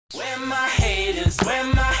Where my haters,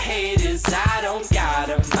 I don't got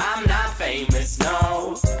 'em, I'm not famous,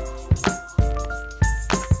 no.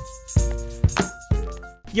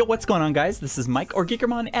 Yo, what's going on, guys? This is Mike or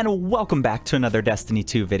Geekermon, and welcome back to another Destiny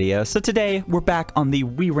 2 video. So today, we're back on the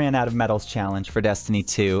We Ran Out of Medals challenge for Destiny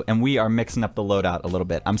 2, and we are mixing up the loadout a little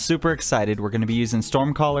bit. I'm super excited. We're going to be using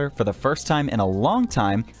Stormcaller for the first time in a long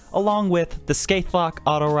time, along with the Skaithlock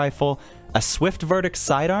auto rifle, a Swift Verdict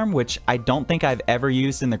sidearm, which I don't think I've ever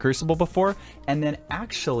used in the Crucible before, and then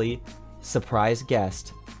actually, surprise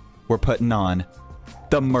guest, we're putting on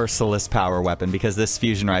the Merciless power weapon, because this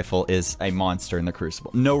fusion rifle is a monster in the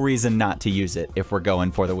Crucible. No reason not to use it if we're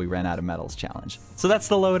going for the We Ran Out of Medals challenge. So that's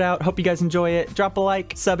the loadout. Hope you guys enjoy it. Drop a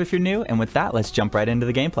like, sub if you're new, and with that, let's jump right into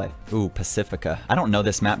the gameplay. Ooh, Pacifica. I don't know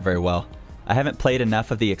this map very well. I haven't played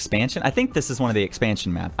enough of the expansion. I think this is one of the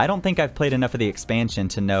expansion maps. I don't think I've played enough of the expansion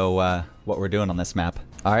to know what we're doing on this map.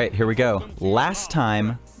 All right, here we go. Last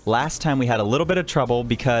time we had a little bit of trouble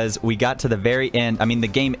because we got to the very end. I mean, the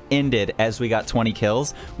game ended as we got 20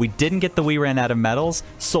 kills. We didn't get the We Ran Out of Medals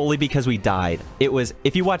solely because we died. It was,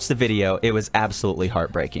 if you watch the video, it was absolutely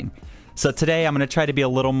heartbreaking. So today I'm going to try to be a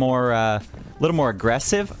little more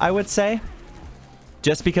aggressive, I would say.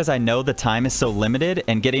 Just because I know the time is so limited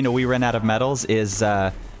and getting a We Ran Out of Medals is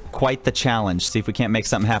quite the challenge. See if we can't make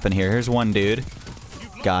something happen here. Here's one dude.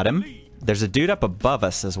 Got him. There's a dude up above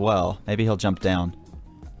us as well. Maybe he'll jump down.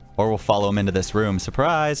 Or we'll follow him into this room.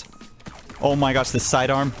 Surprise! Oh my gosh, this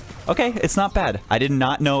sidearm. Okay, it's not bad. I did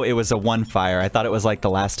not know it was a one fire. I thought it was like the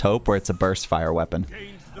Last Hope where it's a burst fire weapon.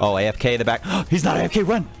 Oh, AFK in the back. He's not AFK.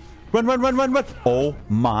 Run! Run, run, run, run, run! Oh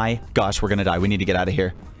my gosh, we're gonna die. We need to get out of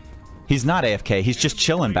here. He's not AFK. He's just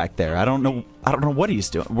chilling back there. I don't know what he's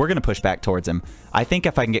doing. We're gonna push back towards him. I think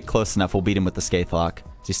if I can get close enough, we'll beat him with the Skaithlock.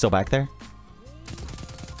 Is he still back there?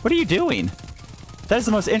 What are you doing? That is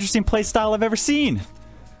the most interesting play style I've ever seen.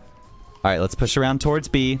 All right, let's push around towards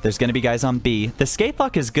B. There's going to be guys on B. The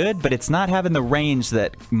Skaithlock is good, but it's not having the range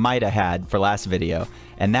that might have had for last video,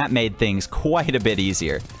 and that made things quite a bit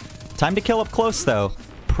easier. Time to kill up close, though.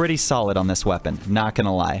 Pretty solid on this weapon. Not going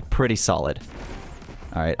to lie. Pretty solid.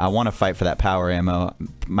 All right, I want to fight for that power ammo.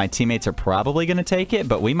 My teammates are probably going to take it,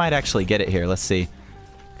 but we might actually get it here. Let's see.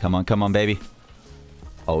 Come on, baby.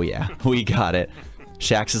 Oh, yeah. We got it.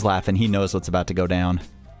 Shax is laughing. He knows what's about to go down.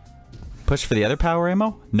 Push for the other power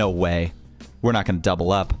ammo? No way. We're not going to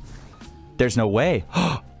double up. There's no way.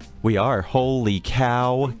 We are. Holy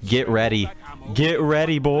cow. Get ready. Get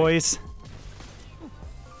ready, boys.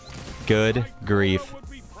 Good grief.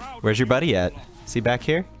 Where's your buddy at? Is he back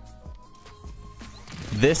here?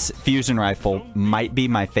 This fusion rifle might be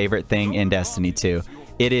my favorite thing in Destiny 2.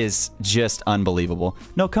 It is just unbelievable.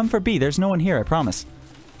 No, come for B. There's no one here, I promise.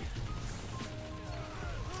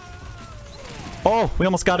 Oh, we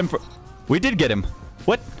almost got him for... We did get him.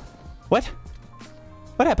 What? What?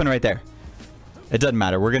 What happened right there? It doesn't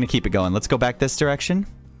matter. We're going to keep it going. Let's go back this direction.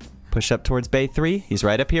 Push up towards Bay 3. He's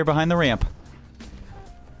right up here behind the ramp.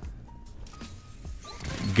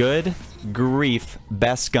 Good grief.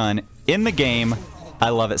 Best gun in the game. I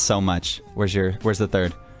love it so much. Where's the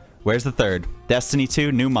third? Where's the third? Destiny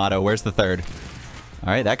 2, new motto. Where's the third? All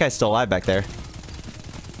right, that guy's still alive back there.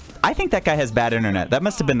 I think that guy has bad internet. That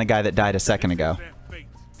must have been the guy that died a second ago.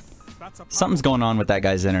 Something's going on with that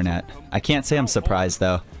guy's internet. I can't say I'm surprised,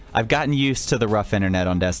 though. I've gotten used to the rough internet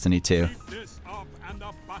on Destiny 2.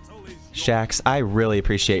 Shax, I really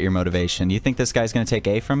appreciate your motivation. You think this guy's going to take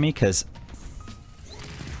A from me? Because...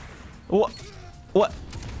 What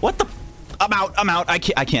the... I'm out. I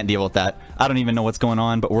can't deal with that. I don't even know what's going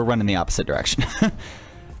on, but we're running the opposite direction.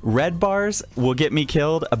 Red bars will get me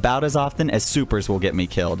killed about as often as supers will get me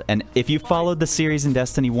killed. And if you followed the series in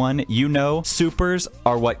Destiny 1, you know supers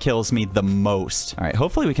are what kills me the most. All right,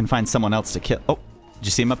 hopefully we can find someone else to kill. Oh, did you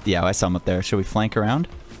see him up? Yeah, I saw him up there. Should we flank around?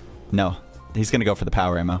 No, he's gonna go for the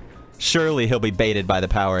power ammo. Surely he'll be baited by the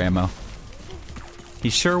power ammo. He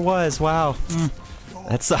sure was, wow.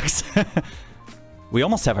 That sucks. We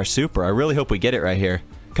almost have our super. I really hope we get it right here.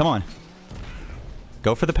 Come on.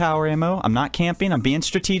 Go for the power ammo. I'm not camping. I'm being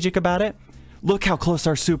strategic about it. Look how close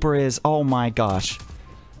our super is. Oh my gosh.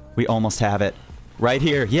 We almost have it. Right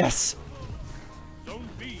here. Yes.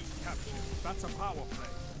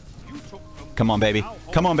 Come on, baby.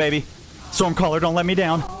 Come on, baby. Stormcaller, don't let me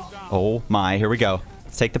down. Oh my. Here we go.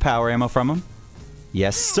 Let's take the power ammo from him.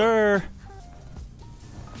 Yes, sir.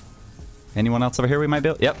 Anyone else over here we might be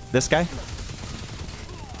able... Yep, this guy.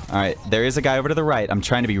 All right. There is a guy over to the right. I'm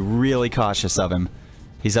trying to be really cautious of him.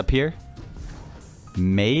 He's up here.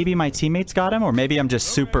 Maybe my teammates got him, or maybe I'm just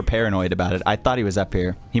super paranoid about it. I thought he was up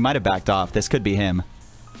here. He might have backed off. This could be him.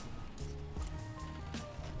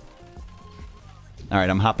 Alright,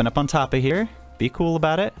 I'm hopping up on top of here. Be cool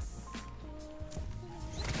about it.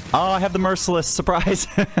 Oh, I have the Merciless. Surprise!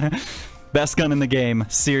 Best gun in the game.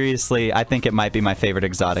 Seriously, I think it might be my favorite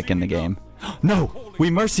exotic in the game. No! We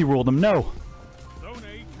mercy ruled him. No!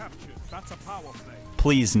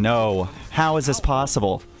 Please, no. How is this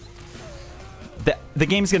possible? The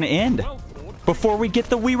game's gonna end before we get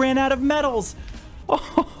the we ran out of medals.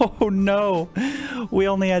 Oh no. We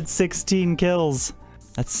only had 16 kills.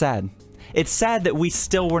 That's sad. It's sad that we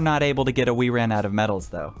still were not able to get a we ran out of medals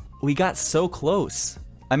though. We got so close.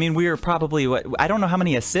 I mean, we were probably, I don't know how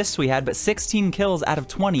many assists we had, but 16 kills out of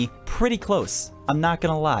 20, pretty close. I'm not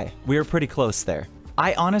gonna lie. We were pretty close there.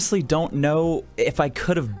 I honestly don't know if I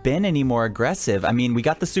could have been any more aggressive. I mean, we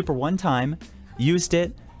got the super one time, used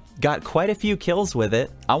it, got quite a few kills with it.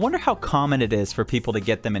 I wonder how common it is for people to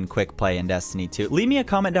get them in quick play in Destiny 2. Leave me a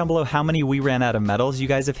comment down below how many we ran out of medals you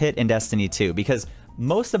guys have hit in Destiny 2, because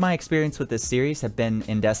most of my experience with this series have been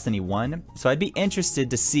in Destiny 1, so I'd be interested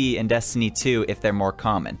to see in Destiny 2 if they're more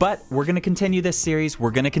common. But we're going to continue this series, we're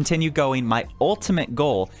going to continue going. My ultimate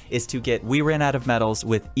goal is to get we ran out of medals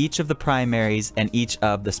with each of the primaries and each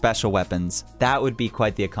of the special weapons. That would be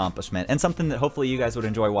quite the accomplishment, and something that hopefully you guys would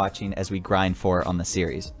enjoy watching as we grind for on the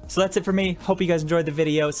series. So that's it for me. Hope you guys enjoyed the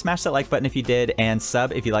video. Smash that like button if you did, and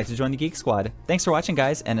sub if you'd like to join the Geek Squad. Thanks for watching,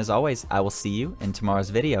 guys, and as always, I will see you in tomorrow's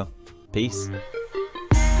video. Peace.